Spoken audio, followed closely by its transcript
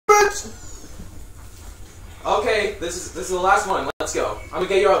Okay, this is the last one. Let's go. I'm gonna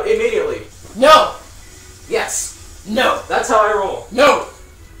get you out immediately. No. Yes. No. That's how I roll. No.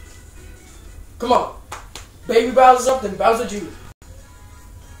 Come on. Baby Bowser's up, then Bowser Jr.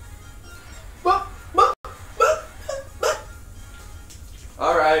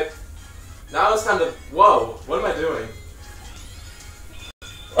 Alright. Now it's time to... Whoa. What am I doing?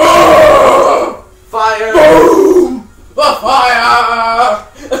 Fire! Boom! The fire!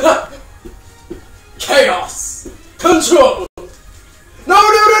 Chaos! Control! No!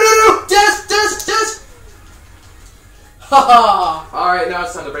 Just! Haha! Alright, now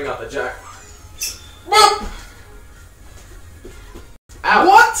it's time to bring out the jack. Ow.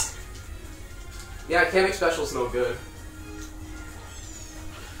 What? Yeah, Kamek Special's no good.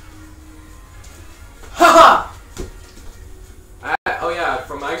 Haha! Oh yeah,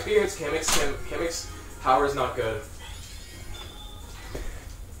 from my experience, Kamek's power is not good.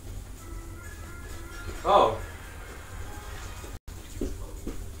 Oh.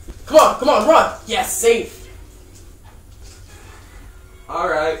 Come on, run! Yes, safe!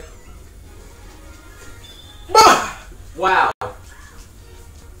 Alright. Wow.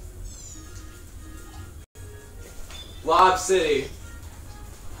 Lob City.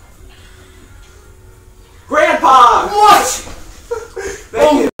 Grandpa! What?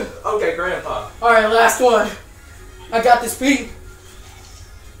 Thank you. Okay, Grandpa. Alright, last one. I got this, Pete.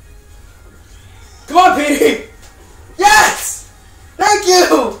 Come on, Petey! Yes! Thank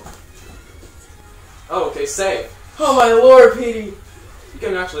you! Oh, okay, save. Oh my lord, Petey. You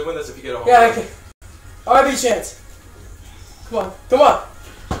can actually win this if you get a home Yeah, run. I can. RB chance. Come on.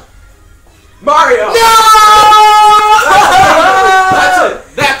 Mario! No!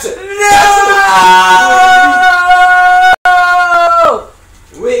 That's it! No!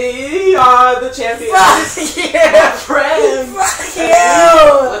 We are the champions! Fuck you! My friends! Fuck you!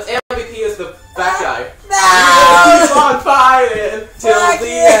 Let's MVP as the fat guy. No! Keep on fighting till Fuck the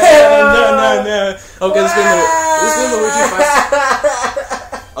you! end. No. Okay, this has been Luigi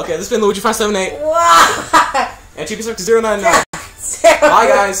 5. Okay, this has been Luigi 578. Why? And TP099. Bye,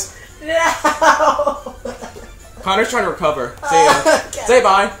 guys. No! Connor's trying to recover. Say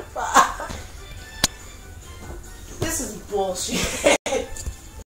bye. This is bullshit.